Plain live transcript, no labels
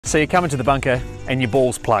So you come into the bunker and your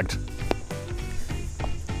ball's plugged.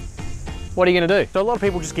 What are you going to do? So a lot of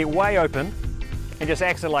people just get way open and just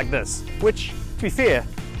exit like this, which, to be fair,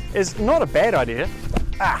 is not a bad idea.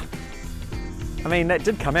 I mean, that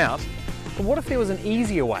did come out. But what if there was an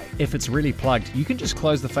easier way? If it's really plugged, you can just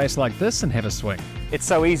close the face like this and have a swing. It's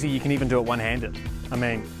so easy you can even do it one-handed. I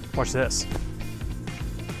mean, watch this.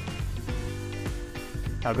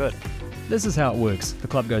 How good. This is how it works. The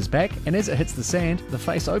club goes back, and as it hits the sand, the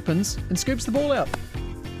face opens and scoops the ball out.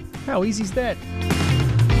 How easy is that?